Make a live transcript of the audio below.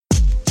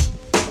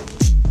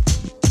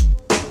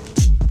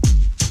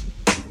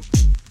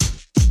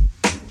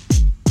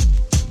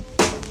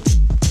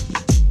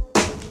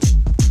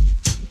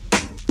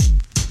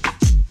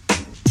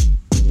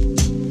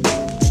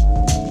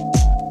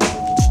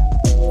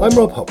I'm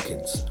Rob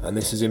Hopkins, and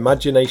this is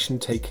Imagination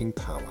Taking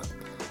Power,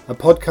 a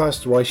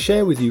podcast where I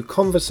share with you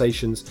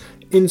conversations,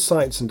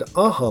 insights and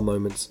aha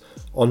moments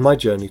on my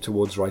journey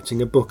towards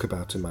writing a book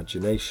about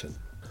imagination.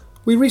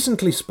 We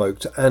recently spoke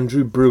to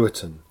Andrew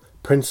Brewerton,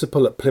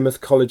 Principal at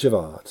Plymouth College of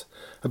Art,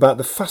 about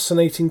the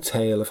fascinating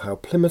tale of how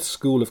Plymouth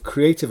School of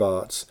Creative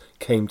Arts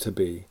came to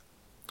be.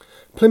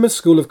 Plymouth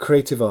School of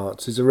Creative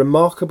Arts is a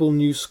remarkable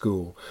new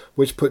school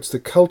which puts the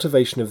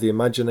cultivation of the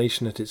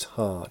imagination at its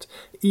heart,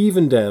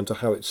 even down to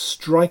how its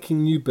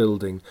striking new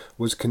building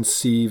was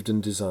conceived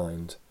and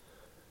designed.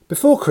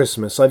 Before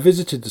Christmas I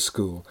visited the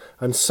school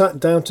and sat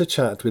down to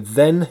chat with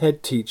then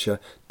head teacher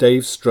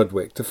Dave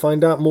Strudwick to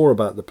find out more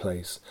about the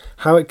place,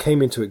 how it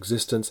came into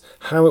existence,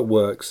 how it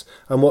works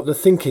and what the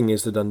thinking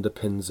is that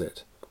underpins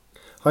it.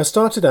 I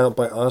started out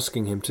by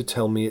asking him to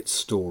tell me its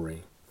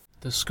story.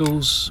 The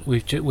schools,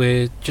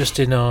 we're just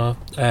in our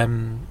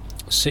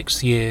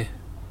sixth year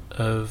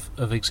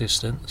of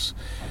existence.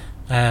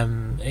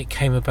 It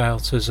came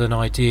about as an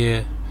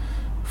idea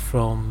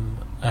from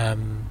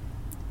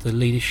the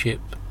leadership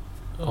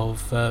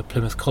of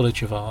Plymouth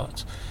College of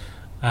Art,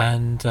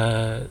 and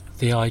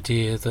the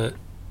idea that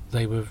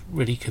they were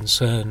really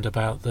concerned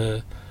about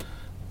the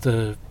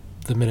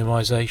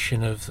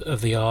minimisation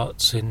of the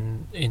arts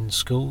in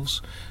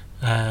schools,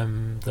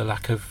 the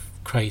lack of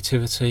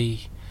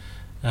creativity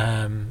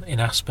in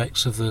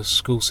aspects of the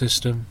school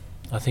system.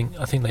 I think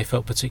they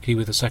felt particularly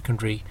with the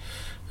secondary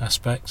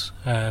aspects,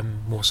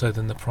 more so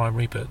than the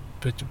primary, but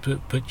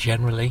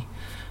generally,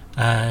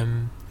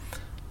 and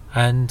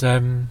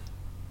in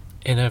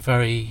a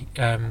very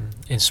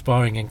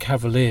inspiring and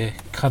cavalier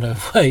kind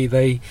of way,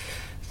 they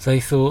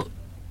thought,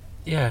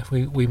 yeah,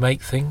 we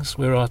make things.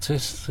 We're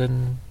artists,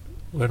 and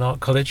we're an art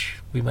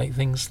college. We make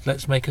things.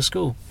 Let's make a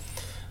school.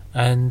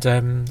 And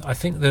I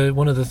think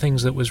one of the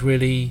things that was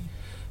really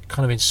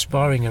kind of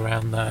inspiring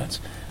around that,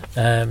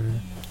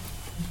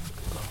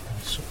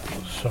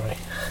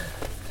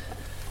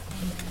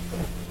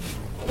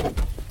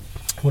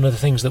 one of the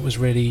things that was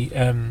really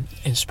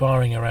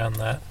inspiring around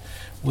that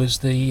was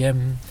the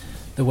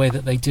way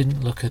that they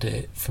didn't look at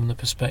it from the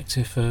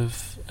perspective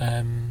of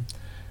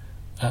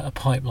a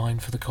pipeline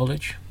for the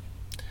college.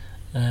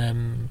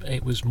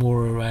 It was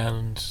more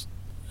around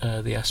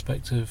the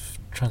aspect of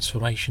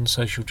transformation,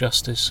 social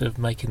justice, of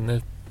making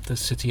the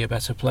city a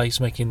better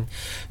place, making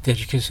the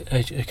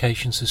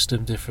education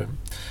system different.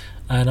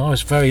 And I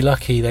was very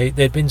lucky.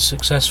 They'd been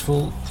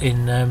successful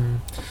in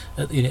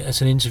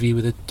as an interview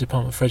with the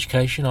Department for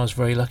Education. I was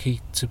very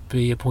lucky to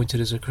be appointed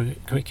as a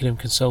curriculum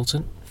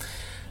consultant.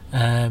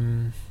 I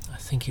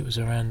think it was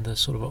around the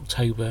sort of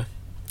October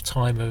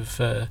time of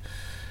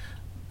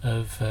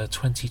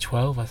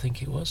 2012, I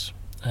think it was.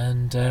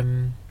 And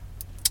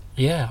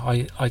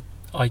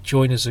I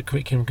joined as a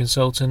curriculum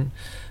consultant.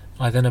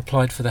 I then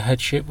applied for the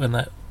headship when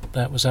that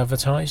was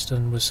advertised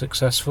and was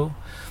successful.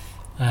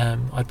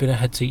 I'd been a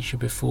head teacher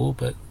before,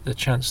 but the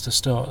chance to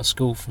start a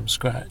school from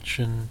scratch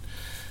and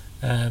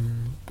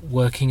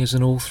working as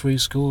an all-through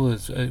school,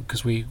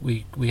 because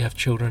we have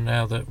children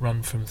now that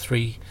run from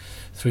 3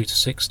 through to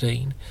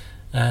 16,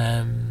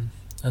 and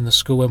the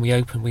school, when we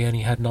opened, we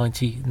only had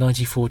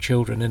 94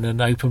 children in an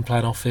open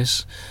plan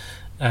office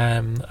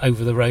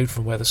over the road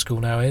from where the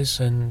school now is,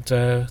 and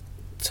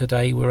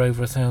today we're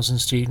over 1,000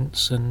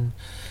 students and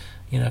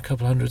a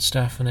couple hundred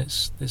staff, and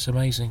it's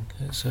amazing.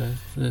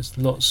 There's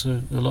lots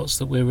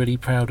that we're really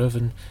proud of,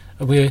 and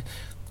we're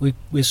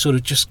sort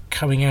of just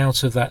coming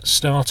out of that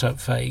startup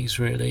phase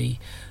really,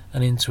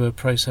 and into a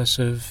process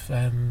of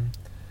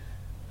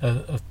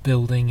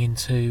building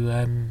into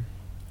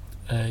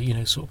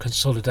sort of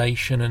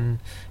consolidation, and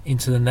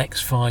into the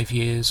next 5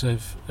 years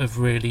of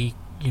really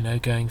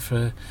going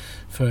for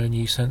a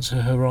new sense of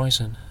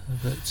horizon.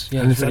 But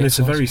yeah, it's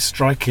a very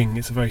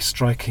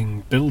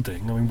striking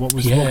building. I mean, what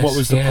was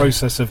the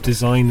process of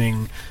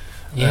designing?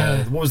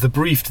 What was the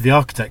brief to the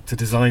architect to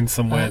design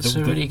somewhere That's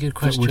a really good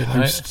question, that would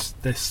host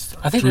this?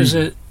 I think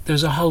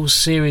there's a whole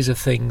series of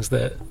things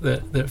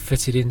that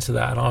fitted into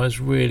that, and I was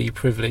really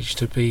privileged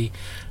to be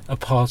a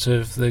part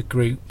of the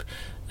group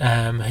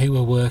who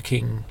were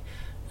working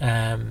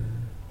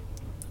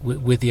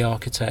with the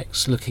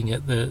architects, looking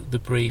at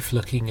the brief,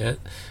 looking at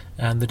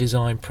the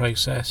design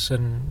process,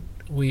 and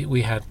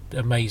we had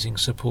amazing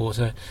support.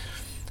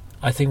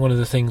 I think one of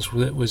the things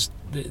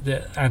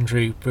that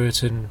Andrew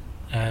Brewerton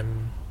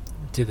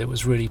did that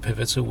was really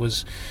pivotal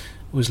was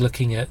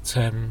looking at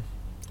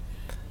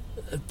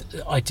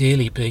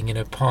ideally being in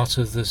a part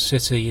of the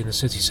city, in the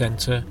city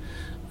centre,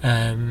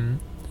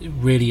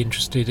 really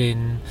interested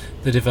in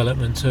the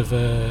development of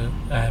a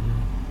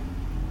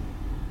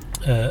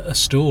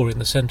store in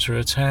the centre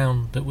of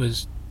town that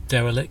was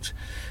derelict,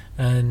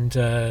 and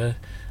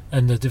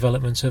the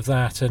development of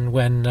that. And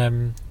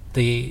when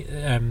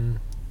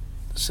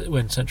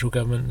when central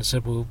government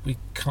said, well, we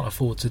can't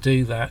afford to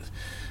do that,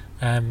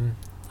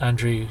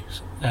 Andrew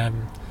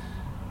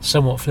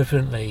somewhat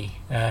flippantly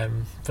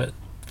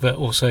but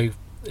also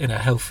in a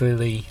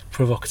healthily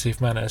provocative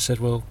manner, said,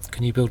 "Well,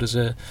 can you build us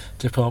a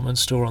department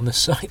store on this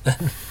site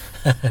then?"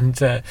 And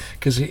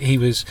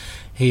because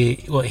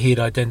what he had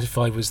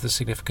identified was the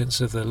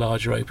significance of the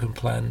larger open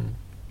plan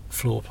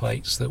floor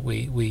plates that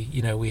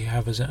we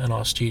have in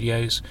our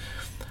studios.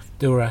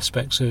 There were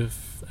aspects of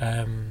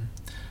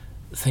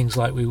things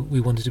like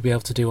we wanted to be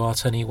able to do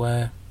art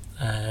anywhere.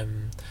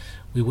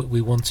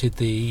 We wanted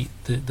the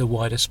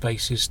wider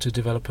spaces to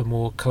develop a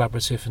more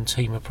collaborative and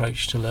team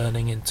approach to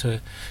learning, and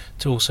to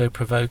also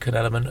provoke an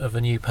element of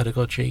a new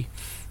pedagogy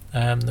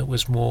that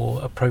was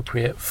more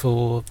appropriate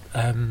for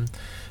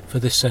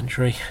this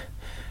century.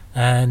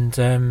 And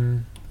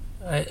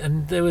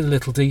there were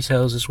little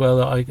details as well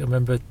that I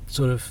remember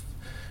sort of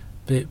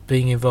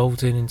being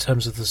involved in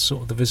terms of the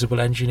sort of the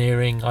visible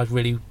engineering. I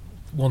really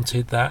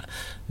wanted that,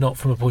 not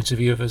from a point of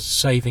view of us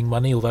saving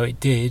money, although it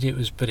did.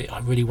 I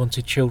really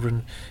wanted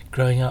children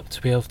growing up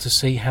to be able to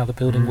see how the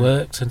building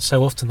worked, and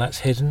so often that's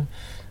hidden.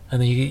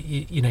 And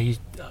then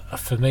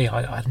for me,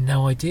 I had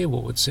no idea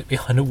what would sit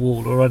behind a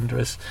wall or under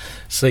a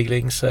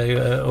ceiling,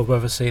 or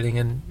above a ceiling,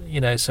 and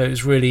so it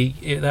was really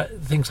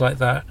things like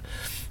that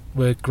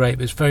were great. It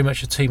was very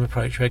much a team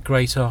approach. We had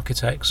great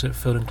architects at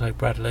Field and Clay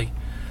Bradley,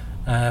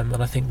 and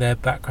I think their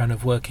background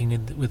of working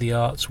with the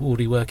arts,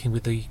 already working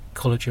with the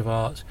College of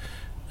Art,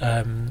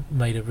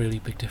 made a really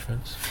big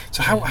difference.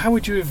 So how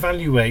would you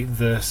evaluate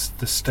the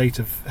state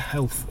of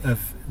health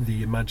of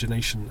the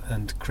imagination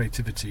and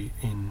creativity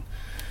in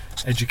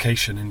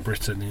education in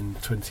Britain in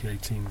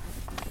 2018?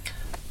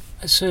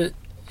 It's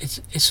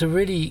a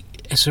really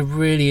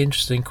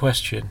interesting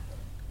question,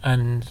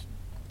 and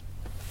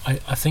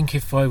I think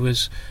if I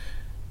was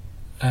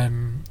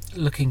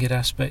looking at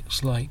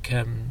aspects like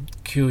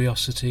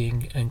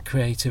curiosity and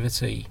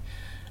creativity,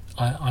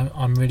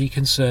 I'm really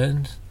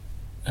concerned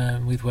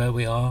with where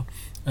we are,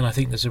 and I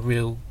think there's a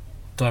real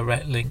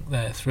direct link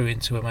there through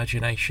into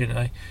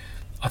imagination.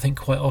 I think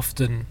quite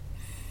often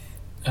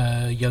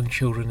young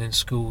children in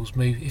schools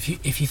move.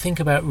 If you think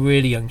about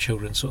really young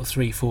children, sort of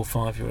 3, 4,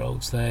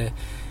 5-year-olds, they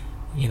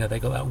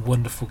got that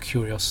wonderful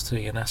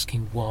curiosity and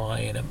asking why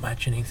and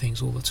imagining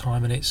things all the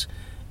time, and it's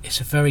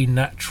a very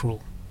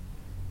natural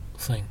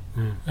thing.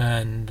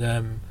 And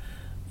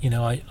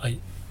I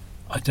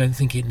don't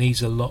think it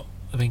needs a lot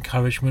of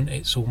encouragement.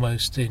 It's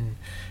almost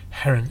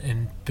inherent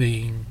in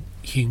being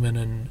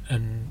human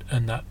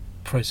and that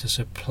process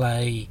of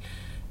play.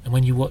 And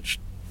when you watch,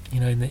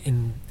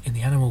 in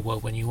the animal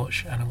world, when you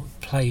watch animal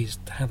plays,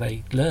 how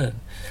they learn,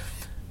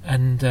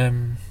 and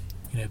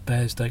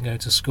bears don't go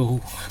to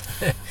school,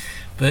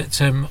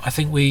 but I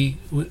think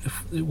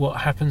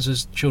what happens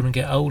as children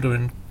get older,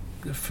 and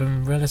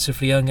from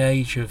relatively young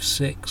age of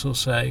 6 or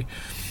so,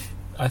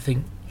 I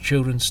think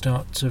children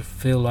start to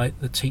feel like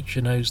the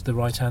teacher knows the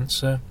right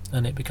answer,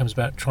 and it becomes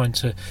about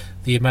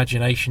the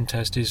imagination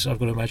test is, I've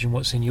got to imagine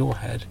what's in your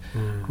head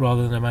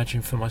rather than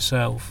imagine for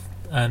myself.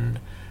 And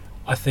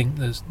I think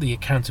there's the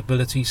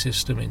accountability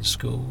system in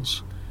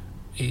schools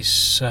is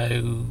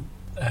so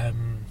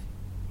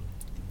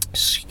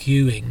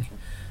skewing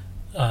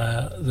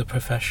the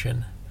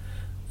profession,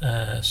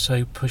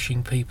 so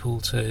pushing people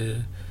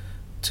to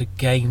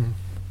game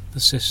the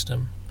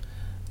system,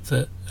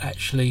 that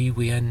actually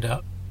we end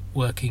up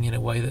working in a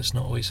way that's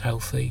not always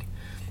healthy,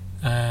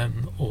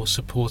 or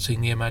supporting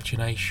the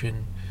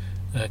imagination,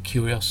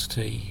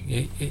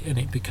 curiosity, and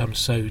it becomes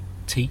so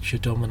teacher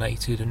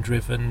dominated and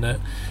driven that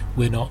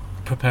we're not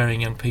preparing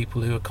young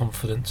people who are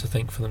confident to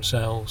think for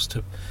themselves,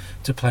 to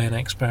play an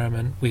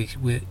experiment.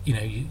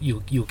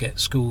 You'll get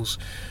schools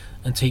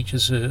and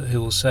teachers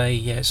who will say,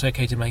 yeah, it's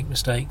okay to make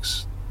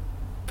mistakes,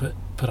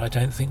 but I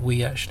don't think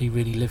we actually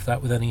really live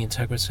that with any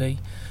integrity,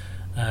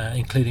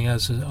 including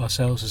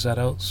ourselves as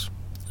adults.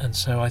 And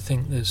so I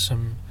think there's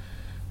some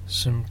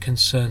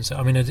concerns.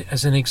 I mean,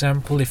 as an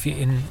example, if you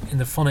in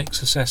the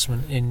phonics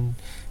assessment in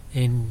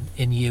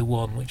year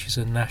 1, which is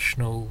a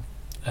national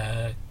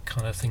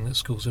kind of thing that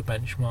schools are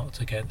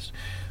benchmarked against,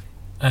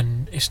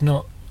 and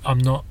I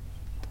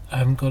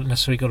haven't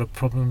necessarily got a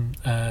problem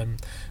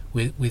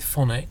with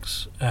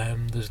phonics.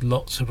 There's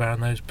lots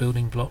around those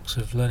building blocks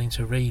of learning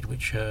to read,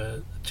 which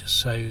are just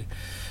so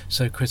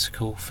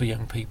critical for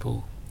young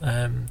people.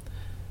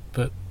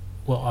 But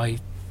what I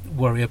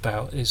worry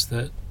about is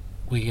that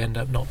we end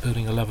up not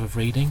building a love of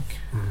reading,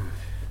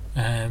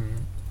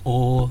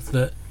 or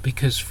that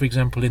because, for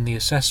example, in the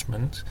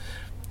assessment,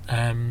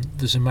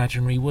 there's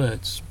imaginary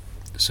words,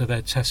 so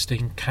they're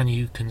testing, can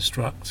you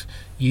construct,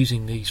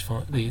 using the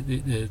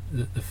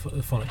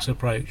phonics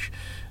approach,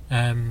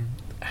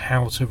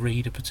 how to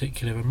read a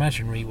particular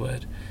imaginary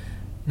word.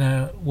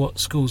 Now, what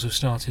schools have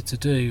started to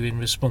do in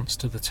response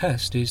to the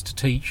test is to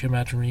teach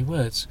imaginary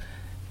words,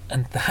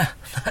 and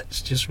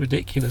that's just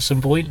ridiculous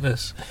and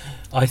pointless,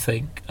 I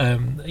think.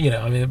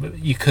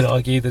 You could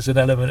argue there's an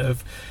element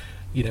of,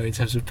 in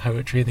terms of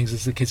poetry and things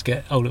as the kids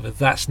get older, but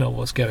that's not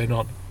what's going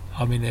on.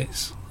 I mean,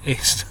 it's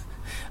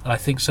I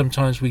think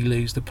sometimes we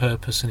lose the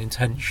purpose and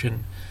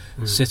intention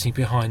sitting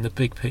behind the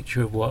big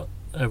picture of what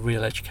a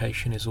real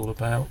education is all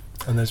about.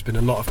 And there's been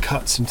a lot of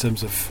cuts in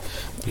terms of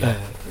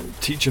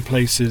teacher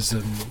places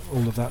and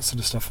all of that sort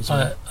of stuff as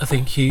well. I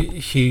think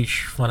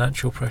huge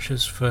financial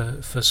pressures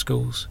for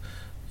schools.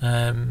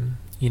 I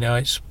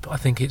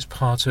think it's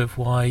part of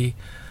why,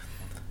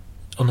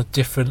 on a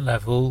different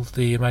level,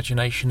 the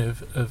imagination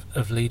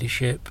of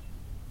leadership,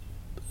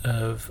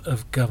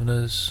 of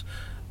governors,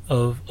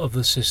 of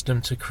the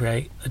system to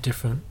create a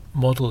different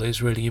model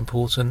is really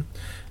important.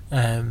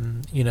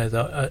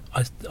 That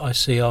I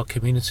see our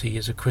community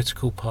as a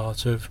critical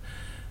part of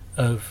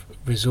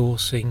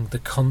resourcing the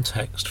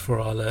context for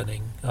our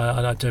learning.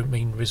 I don't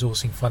mean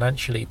resourcing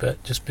financially,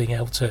 but just being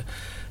able to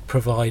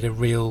provide a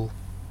real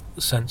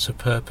sense of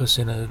purpose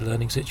in a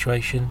learning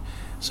situation.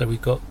 So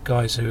we've got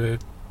guys who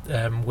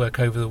work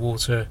over the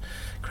water,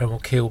 Cromwell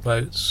keel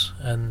boats,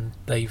 and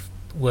they've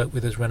worked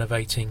with us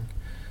renovating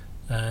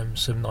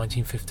some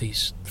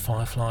 1950s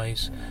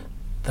fireflies.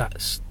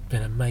 That's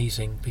been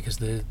amazing because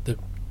the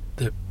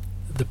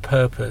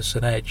purpose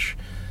and edge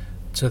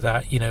to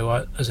that,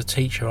 as a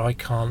teacher I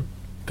can't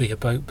be a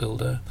boat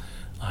builder.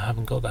 I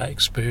haven't got that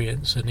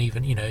experience, and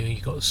even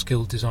you've got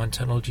skilled design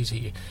technology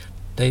to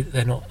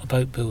they're not a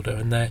boat builder,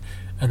 and then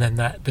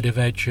that bit of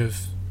edge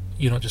of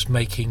you're not just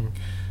making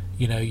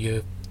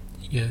your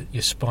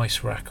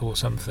spice rack or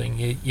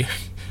something,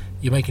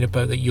 you're making a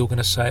boat that you're going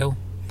to sail,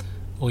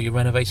 or you're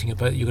renovating a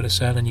boat that you're going to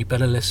sail, and you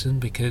better listen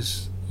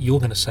because you're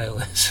going to sail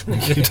this.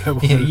 It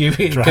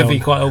could be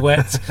quite a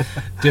wet,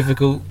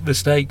 difficult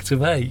mistake to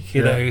make,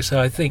 you know. So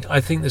I think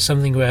there's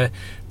something where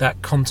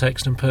that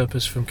context and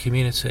purpose from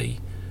community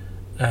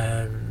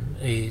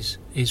is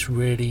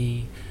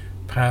really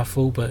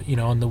powerful. But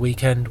on the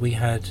weekend we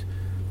had,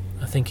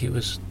 I think it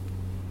was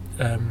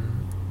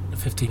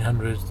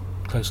 1,500,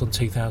 close on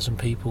 2,000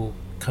 people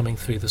coming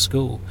through the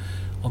school.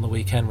 On the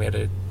weekend we had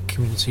a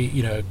community,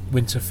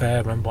 winter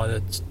fair run by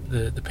the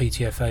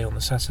PTFA on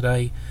the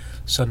Saturday.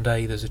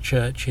 Sunday there's a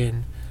church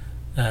in.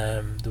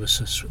 There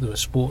was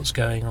sports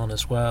going on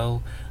as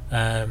well.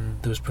 There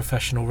was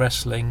professional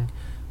wrestling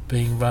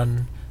being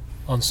run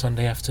on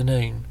Sunday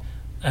afternoon,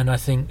 and I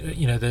think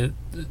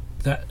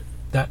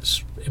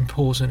that's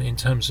important in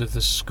terms of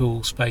the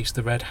school space,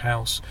 the Red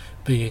House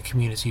being a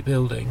community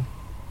building,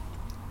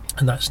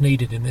 and that's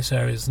needed in this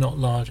area. It's not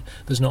large.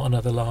 There's not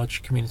another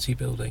large community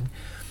building,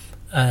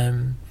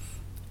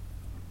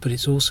 but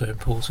it's also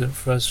important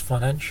for us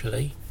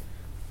financially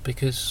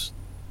because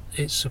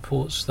it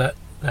supports that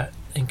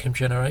income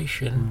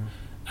generation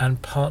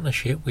and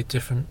partnership with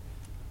different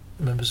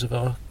members of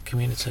our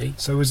community.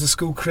 So was the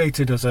school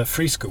created as a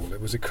free school?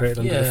 Was it created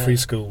under the free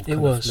school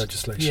kind of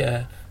legislation?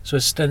 Yeah. So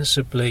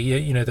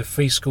ostensibly, the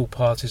free school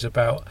part is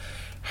about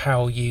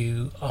how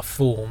you are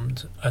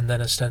formed, and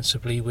then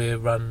ostensibly we're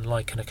run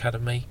like an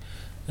academy,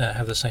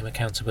 have the same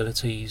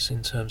accountabilities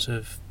in terms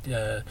of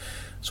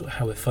sort of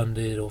how we're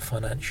funded or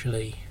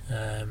financially.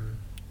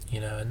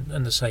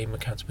 And the same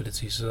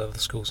accountabilities as other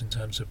schools in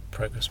terms of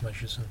progress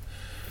measures and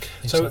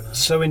things like that.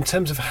 So in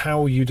terms of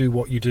how you do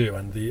what you do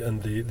and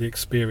the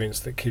experience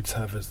that kids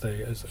have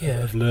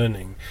of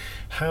learning,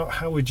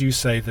 how would you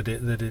say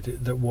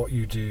that what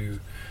you do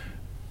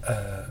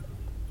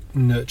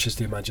nurtures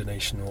the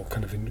imagination or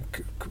kind of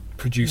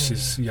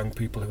produces young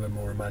people who are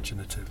more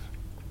imaginative?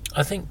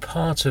 I think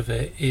part of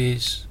it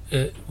is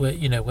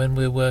when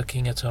we're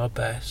working at our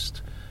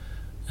best,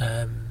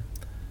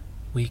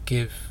 we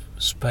give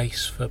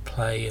space for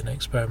play and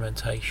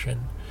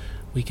experimentation.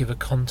 We give a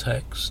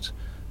context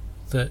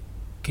that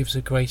gives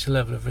a greater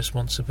level of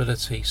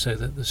responsibility so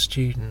that the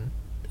student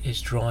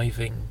is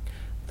driving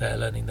their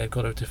learning. They've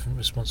got a different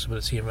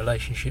responsibility in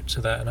relationship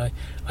to that, and I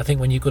think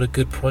when you've got a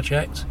good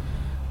project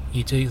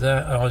you do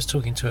that. I was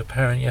talking to a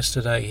parent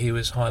yesterday who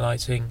was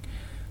highlighting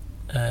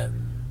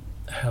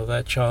how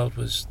their child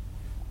was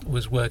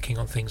working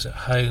on things at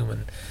home,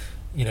 and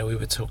we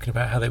were talking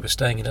about how they were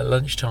staying in at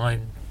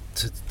lunchtime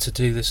to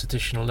do this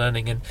additional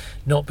learning, and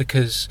not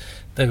because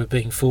they were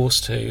being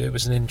forced to. It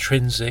was an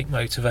intrinsic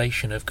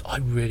motivation of, I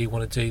really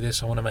want to do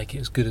this, I want to make it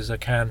as good as I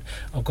can,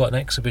 I've got an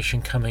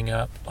exhibition coming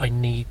up, I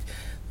need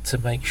to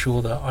make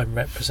sure that I'm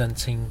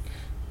representing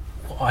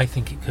what I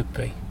think it could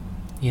be,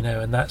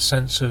 and that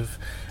sense of,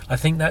 I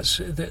think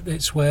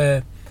it's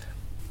where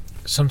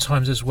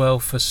sometimes as well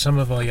for some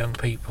of our young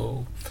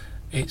people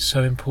it's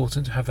so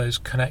important to have those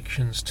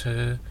connections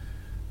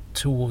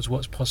towards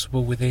what's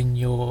possible within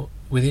your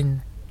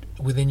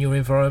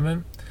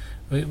environment.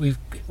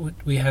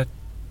 We had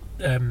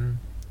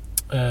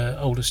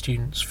older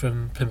students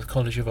from Plymouth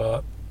College of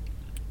Art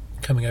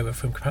coming over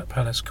from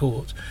Palace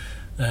Court,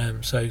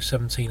 so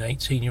 17,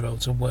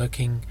 18-year-olds, and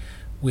working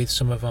with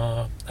some of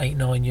our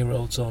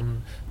 8-9-year-olds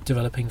on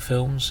developing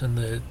films, and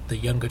the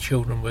younger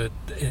children were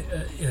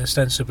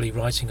ostensibly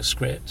writing a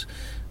script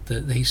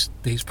that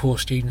these poor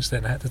students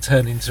then had to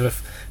turn into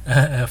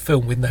a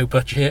film with no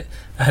budget,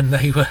 and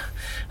they were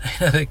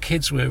the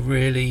kids were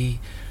really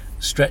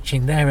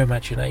stretching their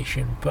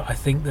imagination. But I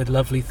think the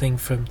lovely thing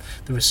from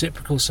the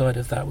reciprocal side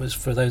of that was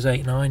for those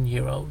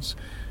 8-9-year-olds,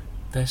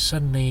 they're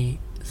suddenly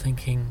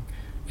thinking,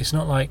 it's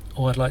not like,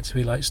 I'd like to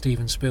be like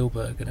Steven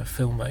Spielberg and a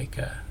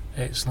filmmaker.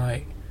 It's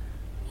like,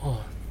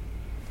 oh,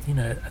 you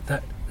know,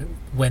 that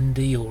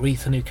Wendy or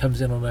Ethan who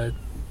comes in on a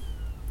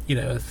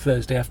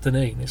Thursday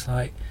afternoon, it's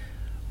like,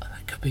 oh,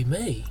 that could be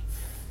me.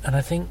 And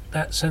I think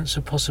that sense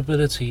of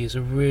possibility is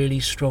a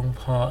really strong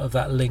part of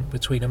that link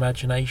between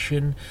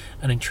imagination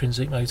and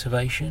intrinsic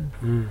motivation.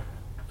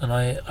 And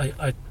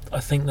I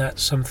think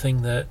that's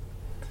something that,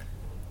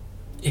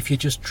 if you're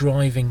just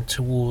driving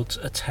towards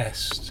a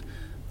test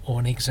or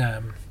an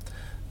exam,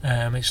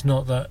 it's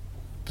not that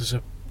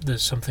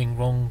there's something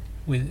wrong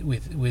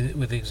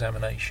with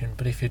examination,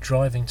 but if you're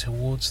driving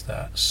towards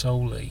that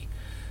solely,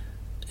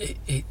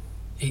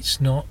 it's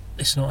not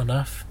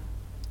enough.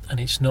 And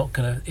it's not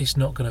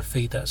gonna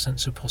feed that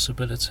sense of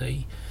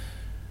possibility.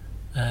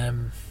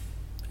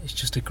 It's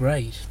just a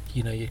grade,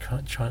 you're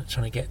trying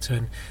to get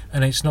to,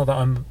 and it's not that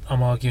I'm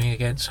arguing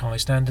against high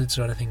standards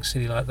or anything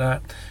silly like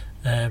that.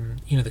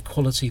 The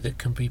quality that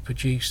can be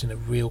produced in a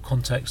real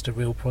context, a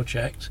real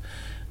project,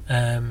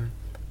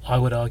 I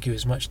would argue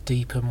is much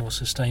deeper, more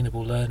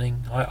sustainable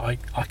learning. I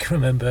can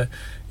remember,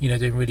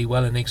 doing really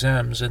well in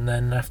exams, and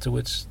then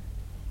afterwards,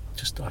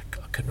 I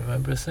couldn't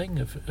remember a thing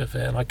of it,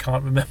 and I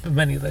can't remember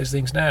many of those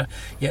things now.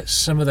 Yet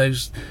some of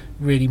those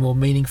really more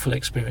meaningful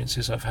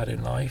experiences I've had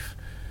in life,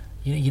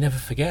 you never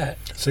forget.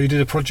 So you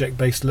did a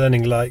project-based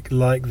learning like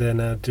they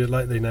now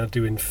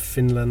do in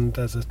Finland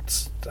as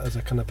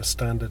a kind of a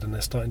standard, and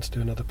they're starting to do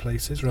in other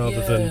places,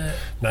 rather than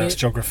now it's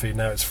geography,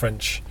 now it's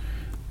French.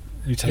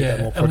 You take that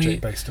more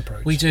project-based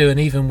approach. We do, and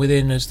even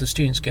within, as the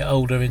students get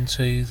older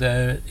into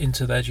their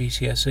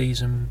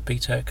GCSEs and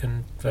BTEC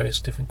and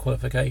various different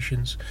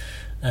qualifications,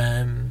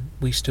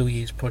 we still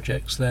use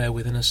projects there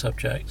within a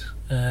subject,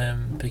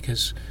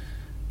 because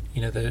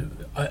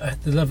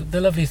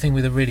the lovely thing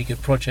with a really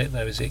good project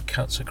though is it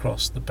cuts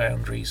across the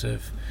boundaries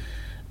of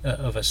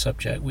a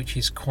subject, which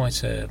is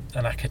quite an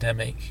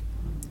academic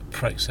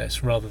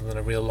process rather than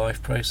a real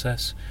life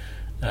process.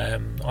 I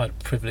had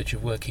the privilege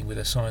of working with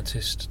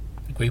a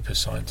group of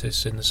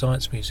scientists in the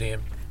Science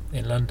Museum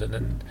in London,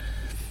 and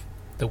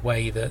the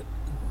way that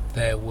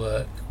their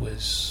work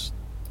was,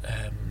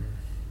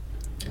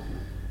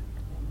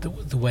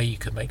 the way you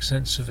could make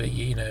sense of it,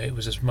 it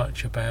was as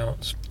much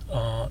about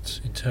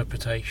art,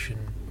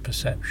 interpretation,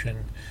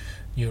 perception,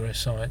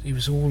 neuroscience. It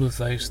was all of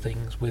those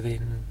things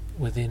within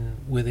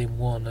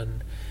one.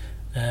 And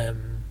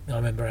I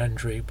remember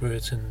Andrew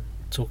Brereton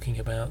talking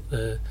about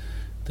the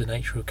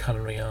nature of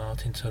culinary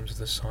art in terms of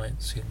the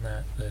science in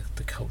that,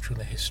 the culture and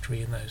the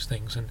history and those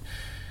things. And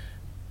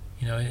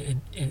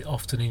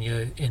often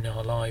in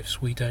our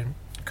lives we don't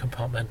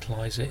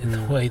compartmentalise it in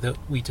the way that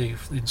we do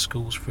in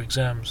schools for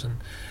exams, and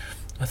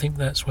I think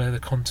that's where the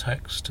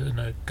context and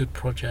a good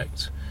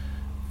project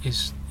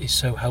is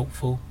so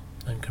helpful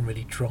and can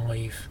really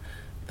drive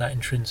that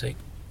intrinsic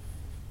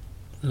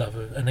love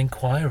of an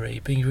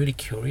inquiry, being really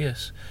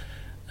curious,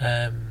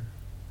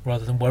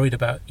 rather than worried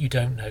about you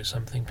don't know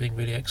something, being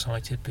really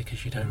excited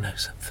because you don't know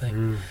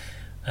something.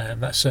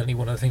 That's certainly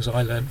one of the things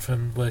I learned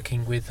from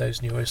working with those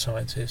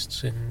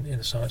neuroscientists in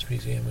the Science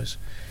Museum, was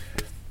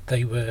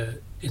they were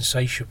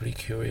insatiably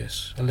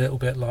curious, a little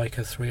bit like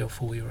a 3 or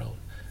 4 year old,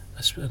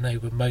 and they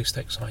were most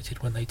excited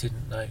when they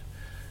didn't know.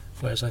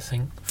 Whereas I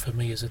think for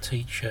me as a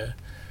teacher,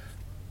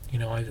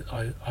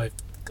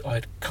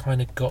 I'd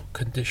kind of got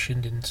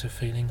conditioned into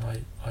feeling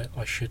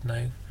I should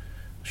know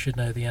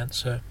the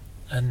answer,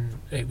 and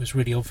it was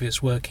really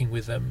obvious working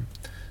with them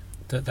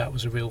that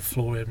was a real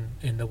flaw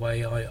in the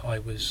way I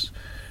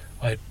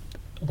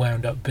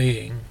wound up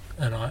being.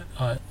 And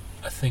I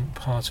think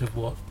part of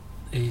what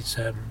is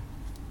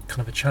kind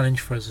of a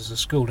challenge for us as a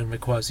school, and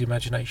requires the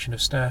imagination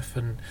of staff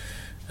and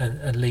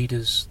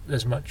leaders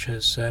as much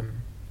as for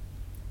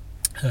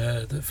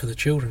the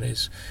children,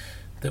 is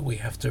that we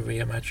have to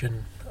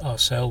reimagine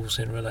ourselves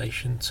in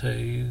relation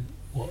to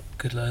what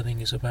good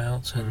learning is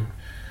about and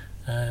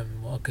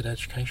what good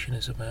education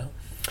is about.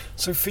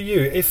 So for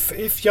you,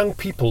 if young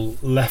people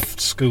left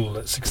school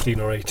at 16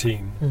 or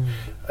 18,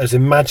 as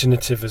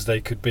imaginative as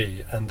they could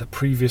be, and the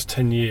previous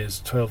 10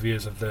 years, 12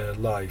 years of their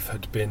life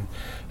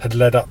had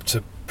led up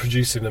to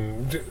producing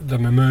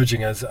them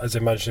emerging as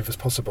imaginative as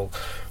possible,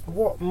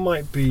 what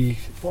might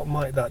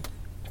that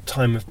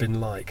time have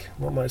been like?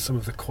 What might some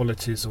of the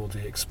qualities or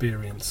the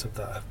experience of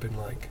that have been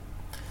like?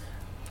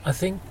 I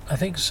think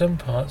some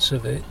parts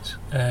of it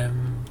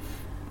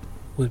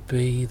would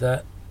be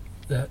that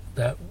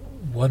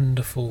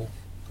wonderful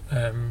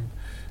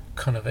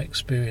kind of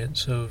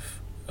experience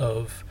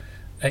of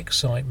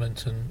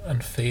excitement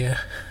and fear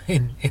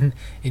in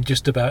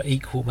just about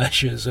equal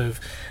measures, of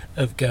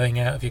going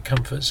out of your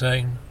comfort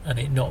zone and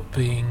it not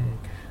being,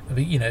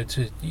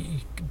 to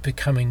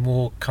becoming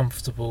more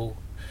comfortable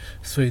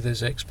through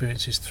those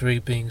experiences,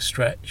 through being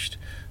stretched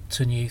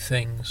to new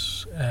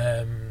things,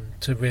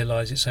 to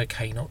realise it's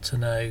okay not to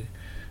know.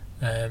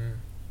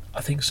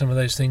 I think some of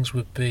those things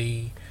would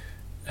be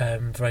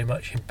very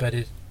much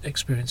embedded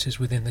experiences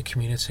within the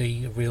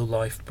community, a real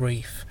life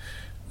brief,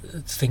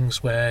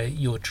 things where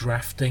you're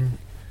drafting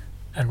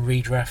and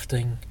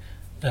redrafting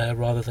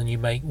rather than you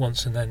make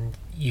once and then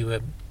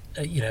you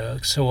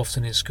so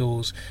often in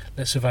schools,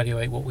 let's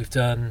evaluate what we've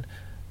done,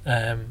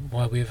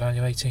 Why are we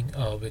evaluating?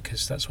 Oh,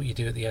 because that's what you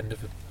do at the end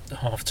of a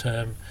half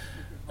term.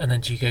 And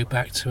then do you go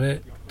back to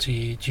it? Do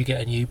you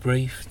get a new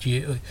brief?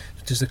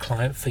 Does the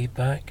client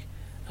feedback?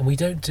 And we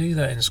don't do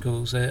that in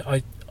schools.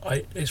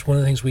 It's one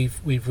of the things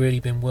we've really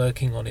been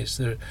working on is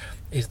the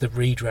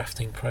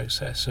redrafting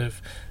process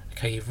of,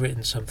 okay, you've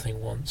written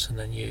something once and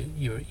then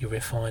you're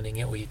refining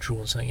it, or you've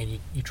drawn something and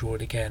you draw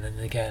it again and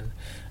again,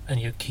 and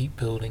you keep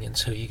building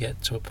until you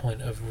get to a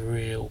point of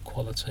real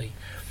quality.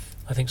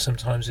 I think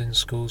sometimes in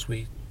schools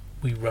we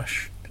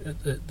rush.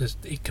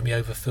 It can be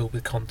overfilled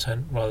with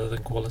content rather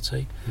than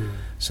quality.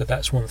 So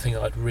that's one thing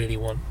that I'd really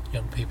want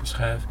young people to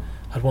have.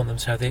 I'd want them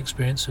to have the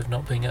experience of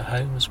not being at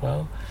home as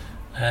well.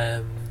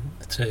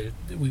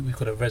 We've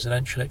got a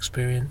residential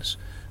experience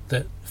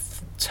that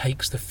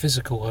takes the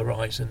physical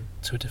horizon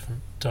to a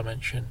different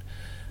dimension.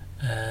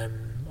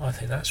 I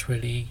think that's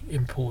really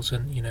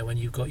important. When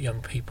you've got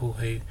young people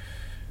who,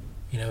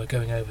 are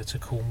going over to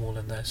Cornwall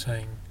and they're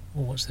saying,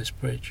 "Well, what's this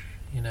bridge?"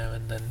 And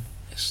then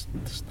it's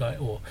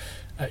like, or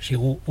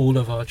actually all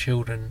of our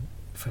children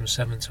from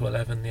 7 to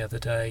 11 the other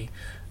day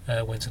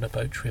went on a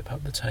boat trip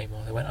up the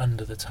Tamar. They went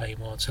under the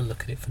Tamar to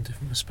look at it from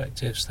different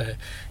perspectives. They're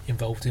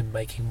involved in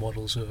making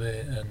models of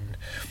it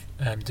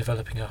and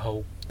developing a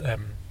whole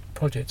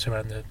project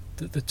around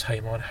the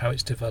Tamar and how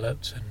it's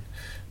developed and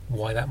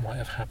why that might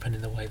have happened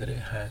in the way that it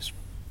has.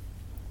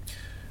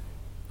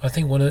 I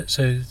think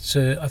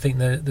I think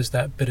there's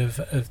that bit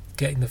of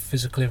getting the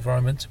physical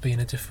environment to be in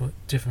a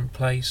different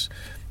place.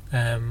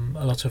 A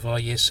lot of our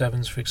year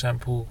 7s, for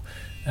example,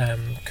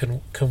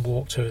 can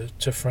walk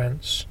to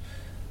France.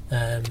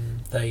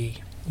 They,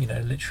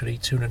 literally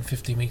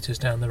 250 metres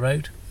down the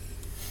road.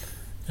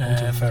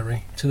 To the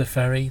ferry. To the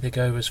ferry. They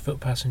go over as foot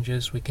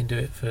passengers. We can do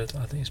it for,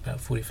 I think it's about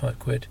 45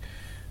 quid,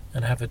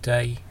 and have a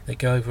day. They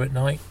go over at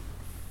night.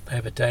 They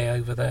have a day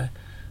over there,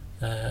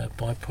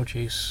 buy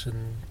produce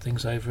and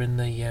things over in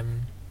the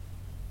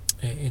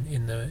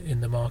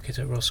in the market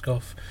at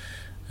Roscoff,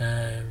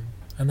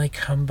 and they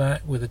come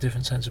back with a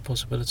different sense of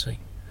possibility.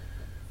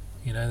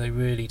 They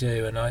really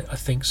do. And I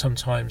think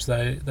sometimes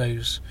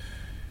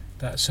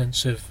that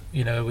sense of,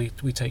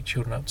 we take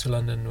children up to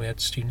London. We had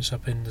students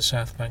up in the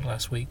South Bank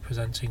last week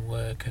presenting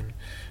work, and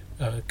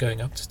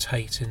going up to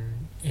Tate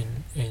in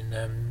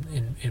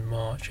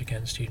March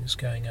again. Students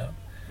going up.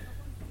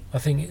 I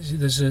think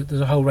there's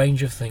a whole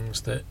range of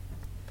things that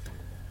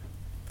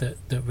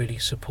really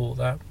support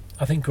that.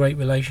 I think great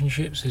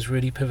relationships is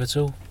really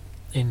pivotal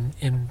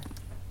in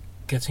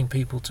getting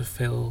people to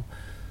feel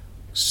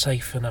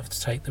safe enough to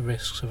take the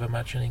risks of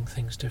imagining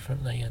things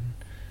differently. And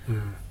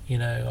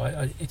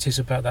it is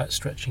about that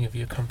stretching of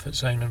your comfort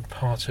zone, and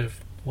part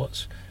of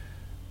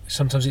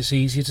sometimes it's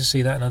easier to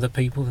see that in other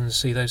people than to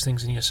see those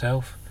things in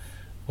yourself,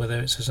 whether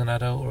it's as an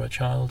adult or a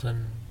child.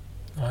 And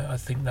I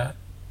think that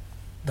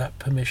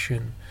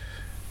permission,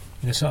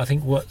 so I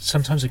think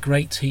sometimes a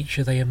great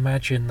teacher, they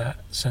imagine that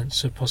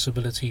sense of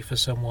possibility for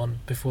someone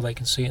before they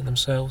can see it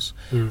themselves,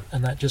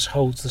 and that just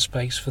holds the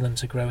space for them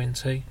to grow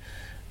into.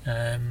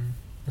 And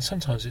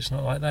sometimes it's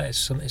not like that.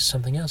 It's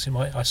something else.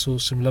 I saw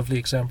some lovely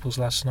examples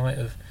last night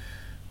of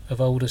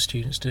older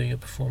students doing a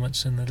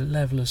performance, and the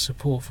level of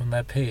support from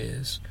their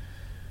peers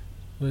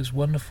was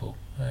wonderful,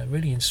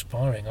 really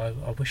inspiring. I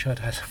wish I'd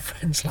had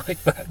friends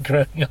like that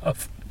growing up.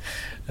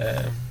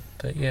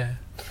 But yeah.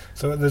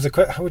 So there's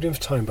how are we doing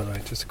for time, by the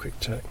way? Just a quick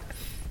check.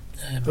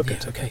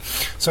 Okay.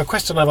 So a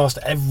question I've asked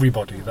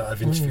everybody that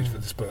I've interviewed for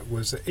this book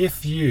was,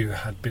 if you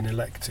had been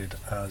elected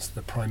as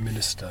the Prime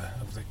Minister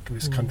of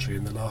this country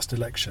in the last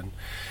election,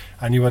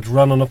 and you had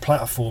run on a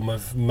platform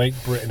of make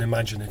Britain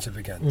imaginative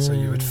again, so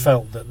you had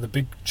felt that the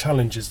big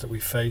challenges that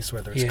we face,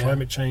 whether it's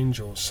climate change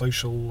or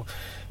social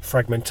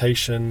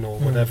fragmentation or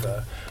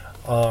whatever,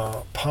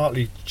 are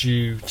partly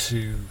due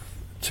to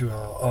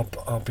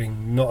our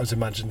being not as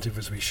imaginative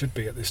as we should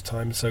be at this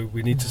time. So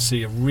we need to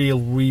see a real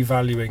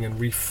revaluing and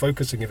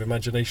refocusing of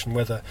imagination,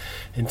 whether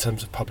in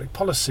terms of public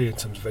policy, in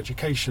terms of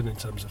education, in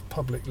terms of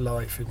public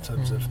life, in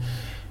terms of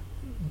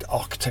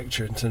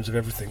architecture, in terms of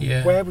everything.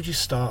 Where would you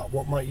start?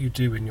 What might you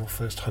do in your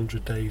first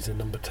 100 days in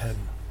Number 10?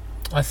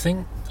 I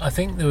think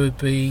there would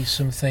be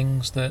some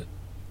things that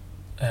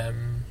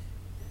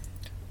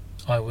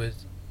I would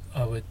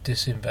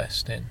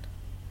disinvest in,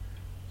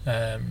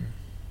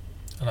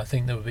 and I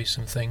think there would be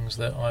some things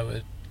that I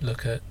would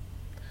look at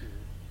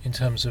in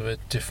terms of a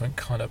different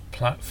kind of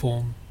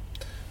platform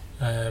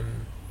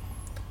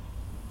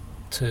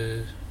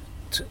to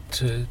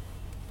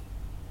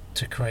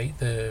create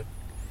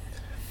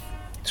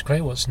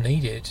what's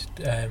needed.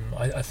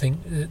 I think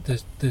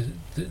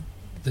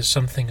there's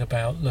something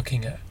about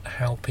looking at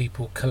how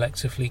people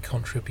collectively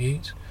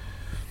contribute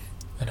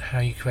and how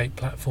you create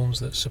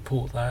platforms that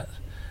support that.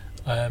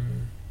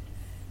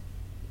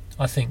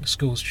 I think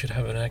schools should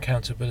have an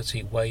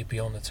accountability way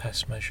beyond the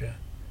test measure.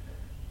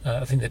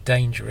 I think the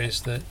danger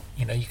is that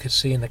you could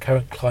see in the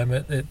current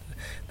climate that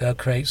they'll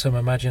create some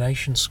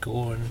imagination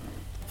score, and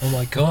Oh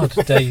my God,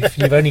 Dave,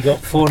 you've only got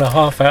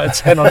 4.5 out of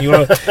 10 on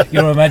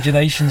your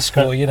imagination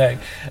score,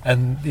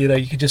 and you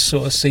can just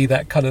sort of see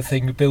that kind of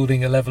thing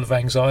building a level of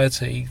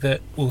anxiety that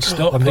will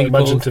stop I'm people.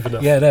 not imaginative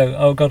enough. Yeah, no,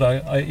 oh God,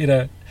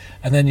 I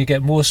and then you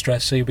get more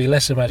stress, so you'll be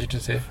less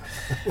imaginative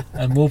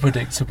and more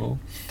predictable.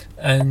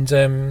 And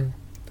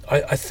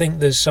I think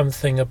there's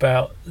something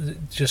about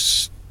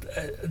just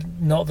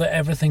not that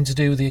everything to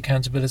do with the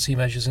accountability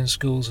measures in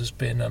schools has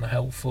been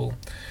unhelpful,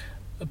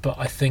 but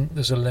I think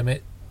there's a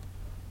limit.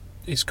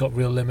 It's got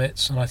real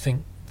limits, and I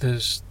think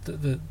there's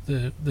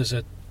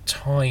a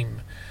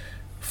time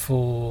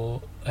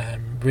for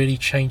really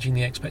changing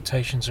the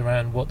expectations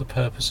around what the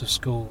purpose of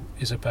school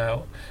is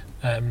about.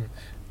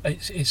 I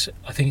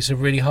think it's a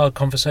really hard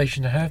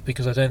conversation to have,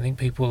 because I don't think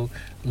people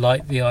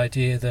like the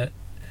idea that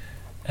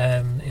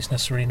it's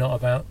necessarily not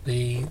about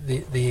the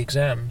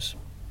exams,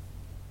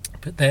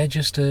 but they're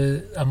just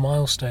a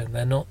milestone.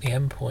 They're not the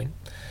end point,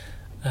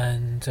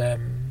 and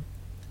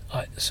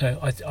I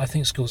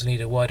think schools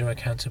need a wider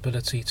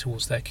accountability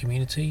towards their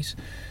communities,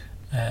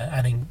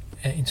 and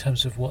in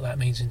terms of what that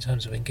means in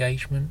terms of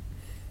engagement.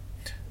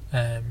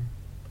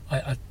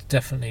 I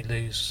definitely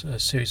lose a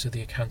series of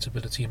the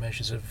accountability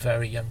measures of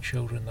very young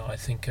children that I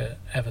think are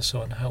ever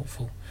so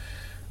unhelpful.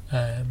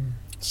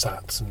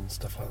 SATs and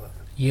stuff like that.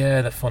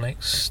 Yeah, the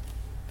phonics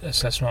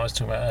assessment I was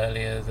talking about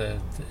earlier,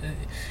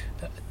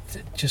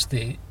 just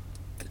the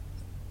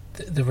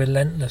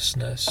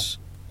relentlessness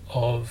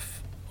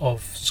of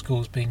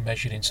schools being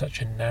measured in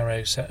such a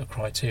narrow set of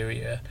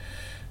criteria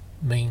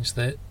means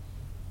that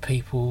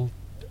people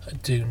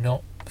do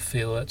not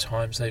feel at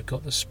times they've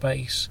got the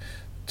space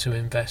to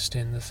invest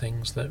in the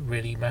things that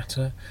really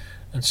matter.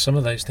 And some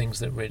of those things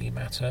that really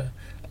matter,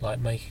 like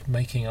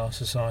making our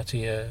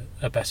society a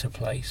better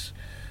place,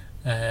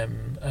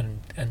 and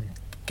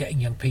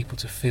getting young people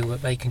to feel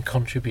that they can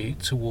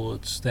contribute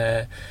towards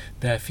their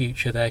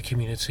future, their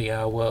community,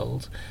 our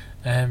world.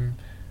 How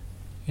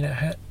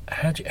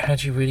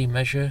do you really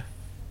measure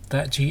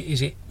that?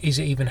 Is it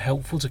even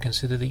helpful to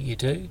consider that you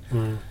do?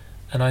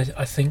 And I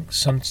think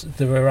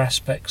there are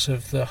aspects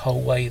of the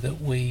whole way that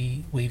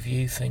we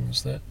view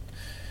things that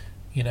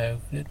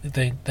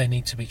they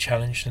need to be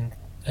challenged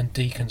and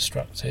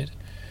deconstructed,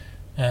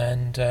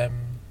 and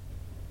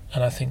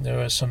I think there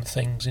are some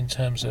things in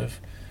terms of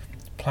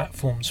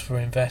platforms for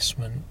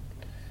investment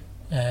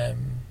that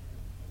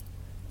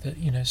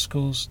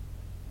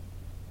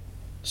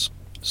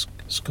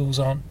schools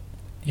aren't,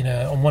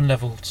 on one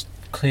level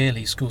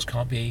clearly schools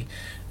can't be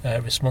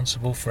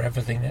responsible for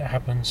everything that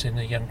happens in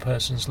a young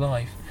person's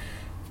life,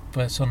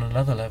 but on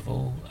another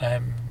level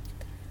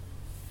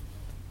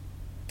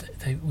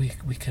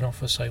we can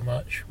offer so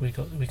much. We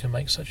can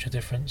make such a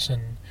difference,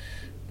 and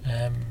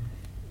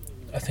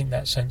I think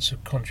that sense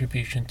of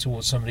contribution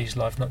towards somebody's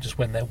life, not just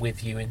when they're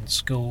with you in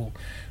school,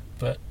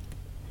 but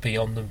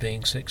beyond them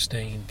being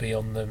 16,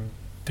 beyond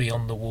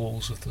the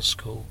walls of the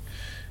school.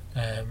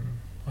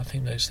 I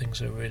think those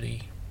things are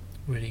really,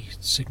 really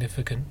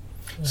significant.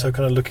 So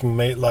kind of looking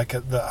like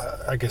at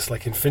I guess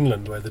like in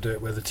Finland where they do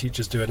it, where the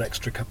teachers do an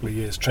extra couple of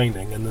years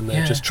training and then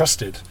they're just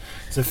trusted.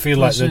 So I feel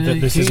like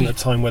that this isn't a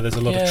time where there's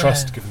a lot of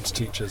trust given to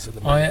teachers at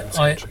the moment in this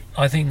country.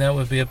 I think that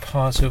would be a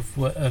part of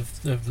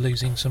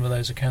losing some of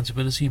those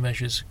accountability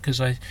measures,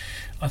 because I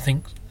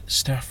think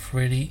staff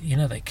really,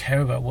 they care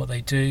about what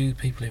they do.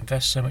 People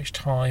invest so much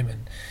time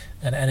and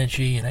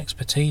energy and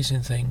expertise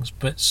in things,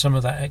 but some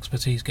of that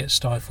expertise gets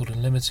stifled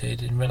and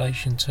limited in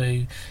relation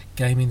to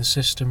gaming the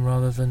system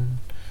rather than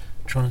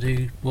trying to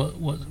do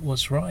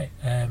what's right.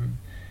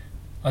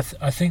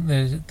 I think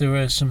there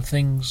are some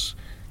things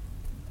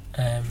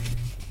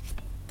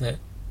that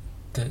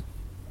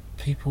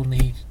people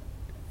need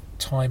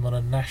time on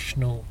a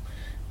national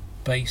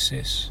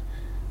basis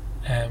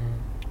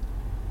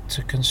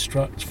to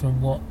construct from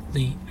what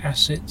the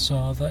assets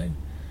are, though,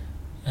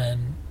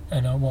 and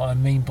what I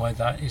mean by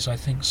that is I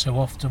think so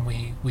often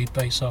we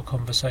base our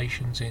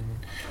conversations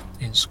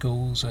in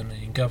schools and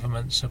in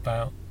governments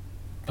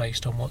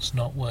based on what's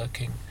not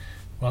working,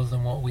 rather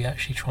than what we're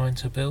actually trying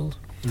to build.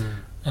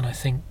 And I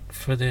think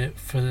for the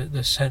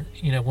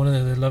one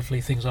of the lovely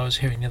things I was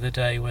hearing the other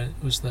day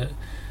was that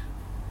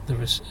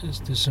there's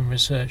some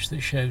research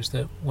that shows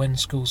that when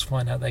schools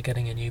find out they're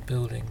getting a new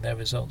building, their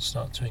results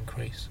start to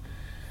increase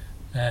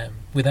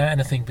without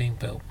anything being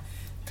built.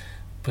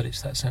 But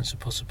it's that sense of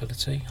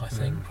possibility, I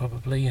think,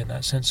 probably, and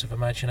that sense of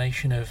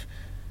imagination of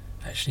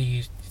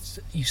actually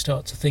you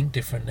start to think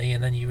differently,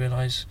 and then you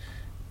realise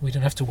we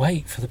don't have to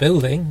wait for the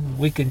building.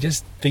 We can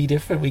just be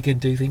different. We can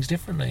do things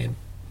differently, and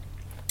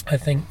I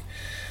think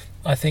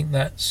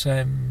that's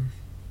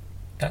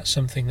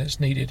something that's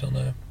needed on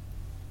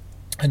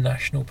a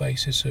national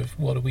basis of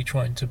what are we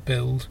trying to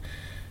build.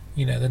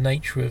 The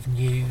nature of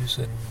news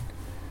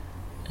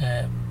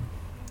and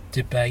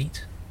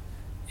debate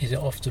is it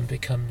often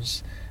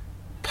becomes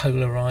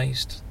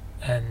polarised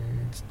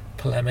and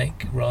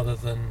polemic rather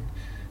than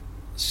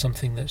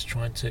something that's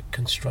trying to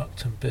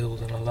construct and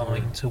build and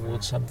align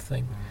towards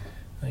something.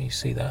 And you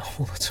see that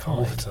all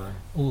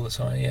the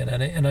time. Yeah,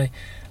 and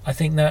I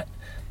think that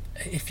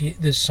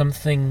there's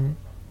something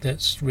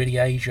that's really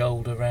age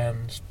old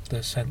around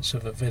the sense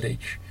of a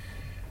village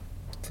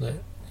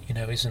that, you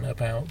know, isn't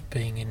about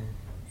being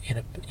in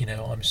a, you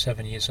know, I'm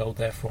 7 years old,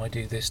 therefore I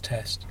do this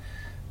test.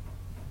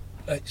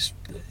 It's,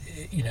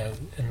 you know,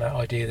 and that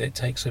idea that it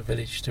takes a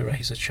village to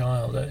raise a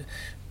child.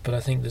 But I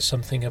think there's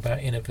something about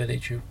in a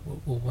village,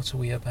 well, what are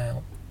we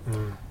about?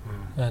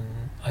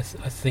 And I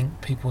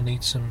think people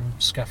need some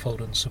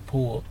scaffold and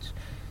support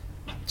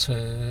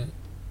to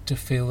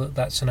feel that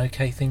that's an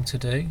okay thing to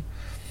do.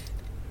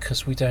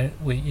 Because we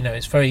you know,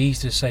 it's very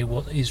easy to say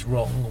what is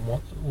wrong and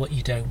what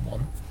you don't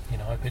want. You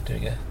know, I've been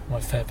doing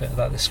my fair bit of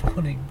that this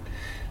morning.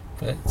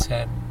 But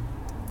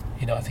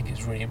you know, I think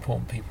it's really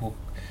important people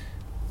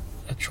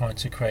are trying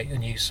to create a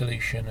new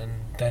solution and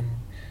then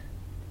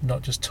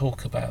not just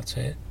talk about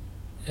it,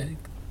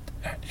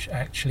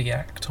 actually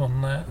act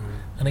on that.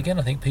 And again,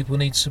 I think people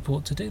need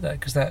support to do that,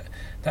 because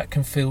that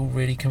can feel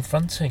really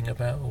confronting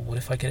about, well, what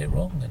if I get it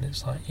wrong? And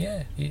it's like,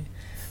 yeah,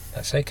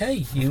 that's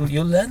okay.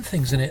 You'll learn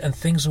things in it, and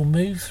things will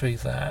move through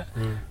that.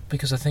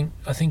 Because I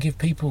think if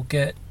people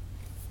get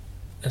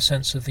a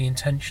sense of the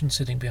intention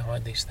sitting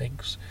behind these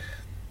things,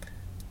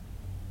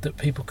 that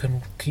people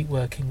can keep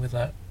working with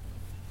that.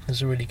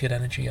 There's a really good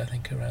energy, I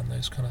think, around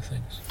those kind of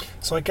things.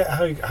 So I get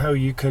how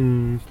you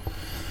can.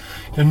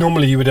 You know,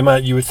 normally you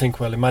would think,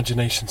 well,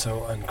 imagination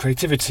and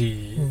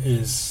creativity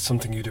is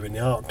something you do in the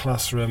art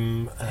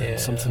classroom, and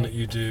something that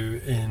you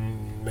do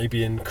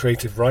maybe in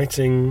creative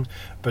writing.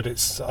 But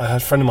I had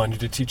a friend of mine who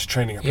did teacher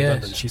training up in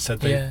London. She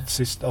said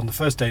on the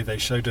first day they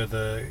showed her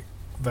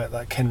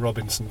that Ken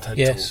Robinson TED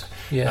talk,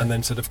 and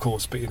then said, of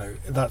course, but you know,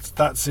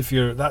 that's if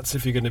you're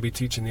going to be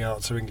teaching the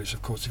arts or English.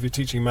 Of course, if you're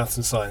teaching maths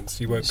and science,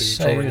 you won't be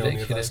drawing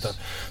any of that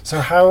stuff. So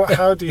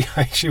how do you?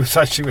 She was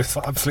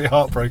absolutely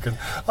heartbroken.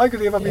 I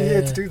couldn't even be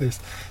here to do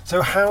this.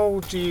 So how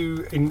do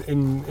you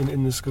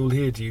in the school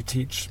here? Do you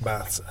teach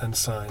maths and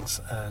science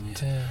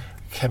and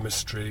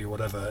chemistry or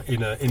whatever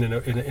in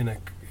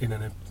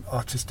an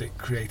artistic,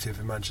 creative,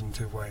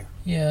 imaginative way?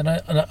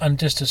 Yeah, and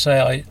just to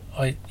say,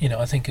 I you know,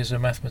 I think as a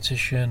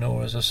mathematician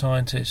or as a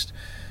scientist,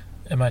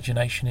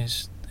 imagination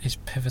is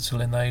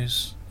pivotal in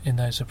those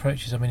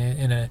approaches. I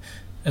mean,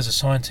 as a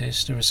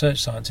scientist, a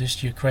research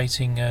scientist, you're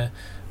creating an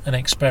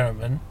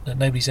experiment that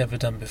nobody's ever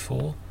done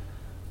before,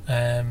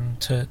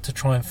 to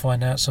try and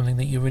find out something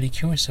that you're really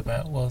curious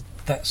about. Well,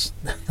 that's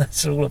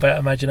all about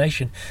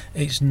imagination.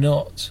 It's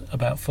not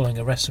about following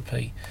a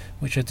recipe,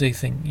 which I do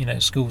think, you know,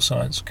 school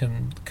science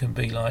can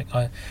be like.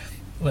 I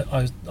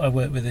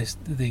work with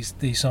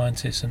these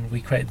scientists, and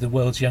we created the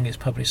world's youngest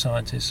published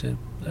scientists. We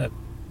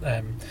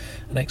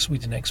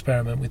did an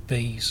experiment with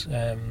bees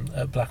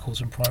at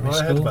Blackhall's Primary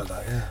School. I heard about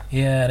that.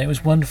 Yeah, and it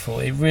was wonderful.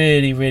 It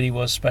really, really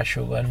was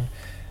special.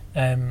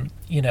 And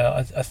you know,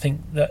 I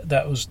think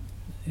that was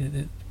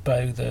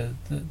Bo,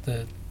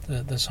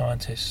 the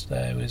scientist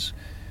there, was.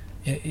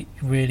 It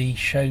really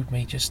showed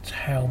me just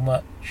how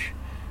much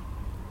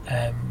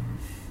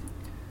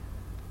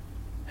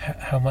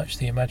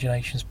the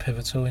imagination's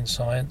pivotal in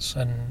science,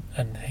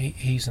 and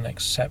he's an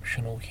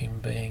exceptional human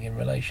being in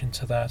relation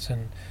to that,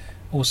 and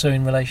also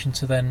in relation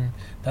to then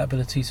that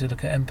ability to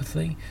look at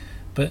empathy.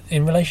 But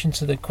in relation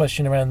to the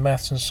question around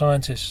maths and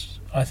scientists,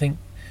 I think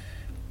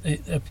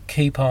a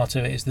key part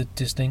of it is the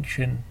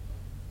distinction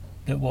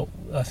that what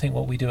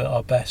we do at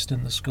our best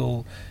in the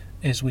school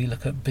is we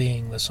look at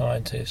being the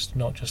scientist,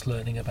 not just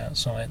learning about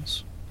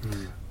science,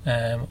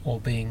 or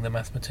being the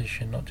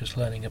mathematician, not just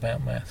learning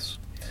about maths.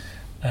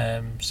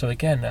 So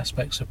again,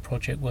 aspects of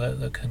project work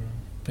that can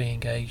be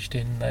engaged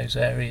in those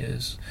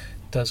areas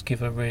does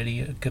give a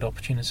really good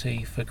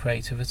opportunity for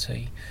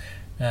creativity.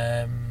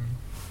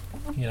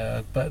 You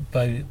know, but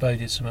Bo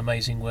did some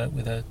amazing work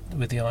with the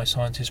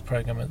iScientist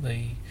program at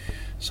the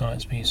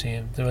Science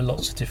Museum. There are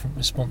lots of different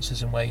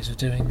responses and ways of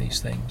doing these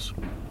things.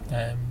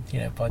 You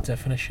know, by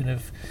definition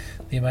of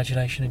the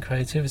imagination and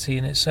creativity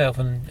in itself,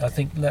 and I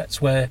think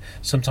that's where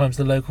sometimes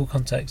the local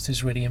context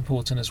is really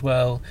important as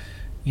well.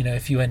 You know,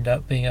 if you end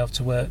up being able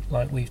to work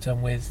like we've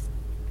done with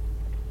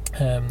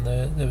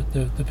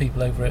the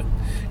people over at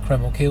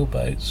Kreml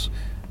Keelboats,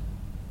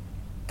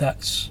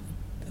 that's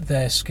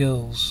their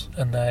skills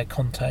and their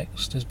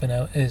context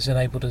has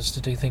enabled us to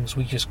do things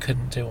we just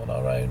couldn't do on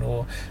our own.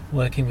 Or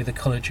working with the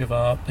College of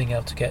Art, being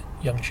able to get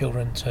young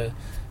children to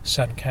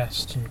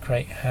sandcast and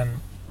create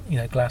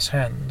glass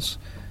hands.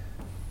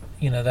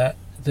 You know, that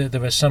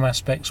there are some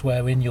aspects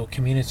where in your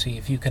community,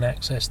 if you can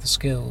access the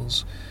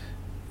skills,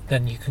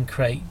 then you can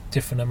create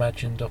different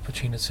imagined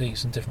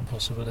opportunities and different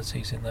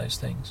possibilities in those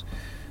things.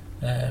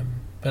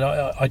 But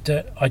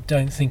I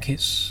don't think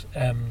it's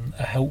a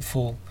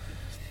helpful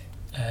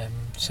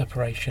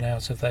separation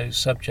out of those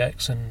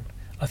subjects. And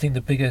I think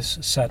the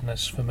biggest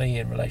sadness for me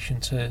in relation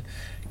to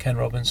Ken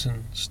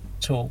Robinson's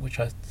talk, which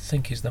I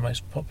think is the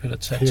most popular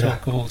TED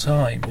talk of all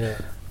time,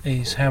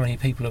 is how many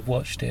people have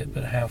watched it,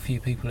 but how few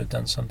people have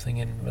done something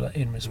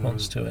in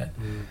response to it.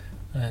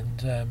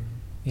 And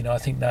you know, I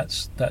think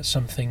that's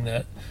something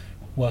that,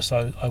 whilst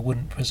I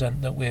wouldn't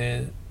present that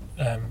we're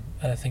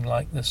anything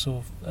like the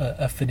sort of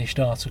a finished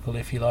article,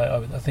 if you like.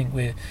 I think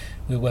we're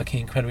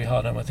working incredibly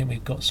hard, and I think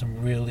we've got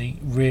some really,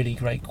 really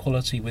great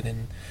quality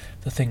within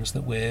the things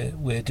that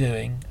we're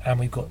doing, and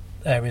we've got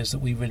areas that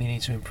we really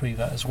need to improve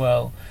at as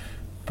well.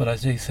 But I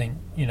do think,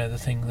 the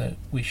thing that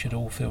we should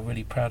all feel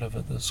really proud of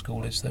at the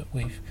school is that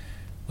we've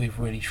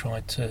really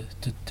tried to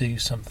do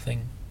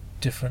something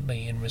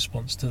differently in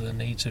response to the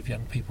needs of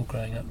young people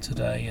growing up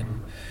today,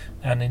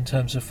 and in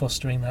terms of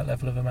fostering that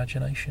level of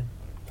imagination.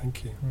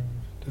 Thank you.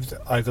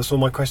 That's all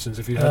my questions.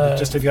 If you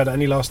had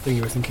any last thing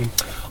you were thinking,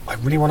 I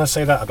really want to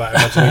say that about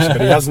imagination,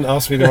 but he hasn't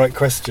asked me the right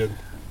question.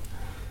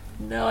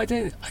 No, I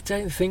don't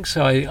think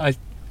so.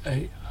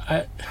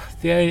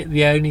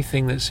 The only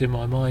thing that's in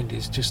my mind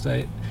is just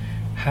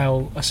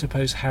how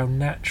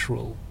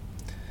natural,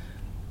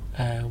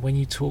 when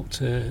you talk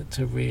to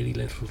really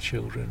little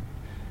children,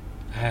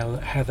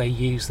 how they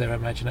use their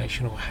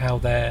imagination, or how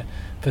their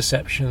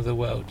perception of the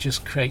world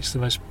just creates the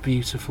most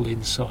beautiful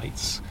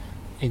insights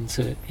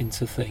into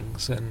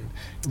things, and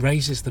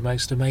raises the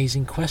most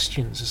amazing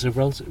questions as a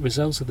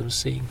result of them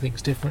seeing things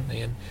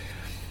differently. And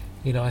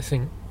I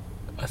think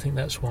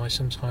that's why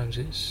sometimes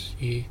it's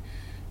you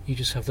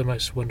just have the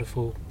most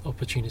wonderful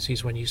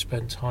opportunities when you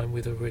spend time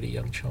with a really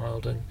young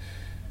child, and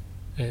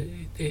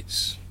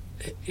it's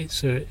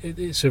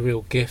a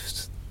real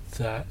gift,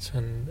 that,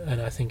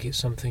 and I think it's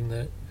something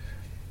that,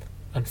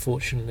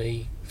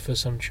 unfortunately, for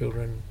some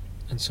children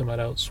and some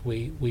adults,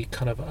 we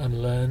kind of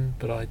unlearn,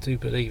 but I do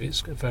believe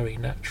it's a very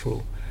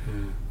natural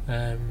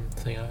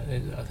thing.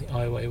 I think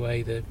Ai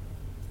Weiwei, the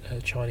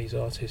Chinese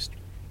artist,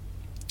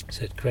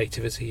 said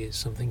creativity is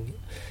something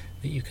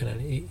that you can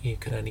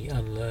only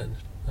unlearn.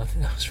 I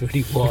think that was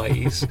really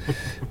wise.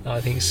 I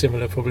think it's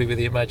similar probably with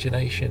the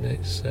imagination.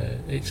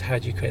 It's how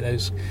do you create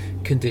those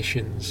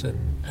conditions and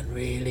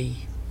really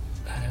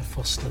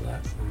foster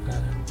that.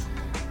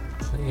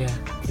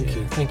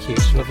 Thank you.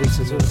 It's lovely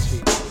to talk to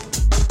you.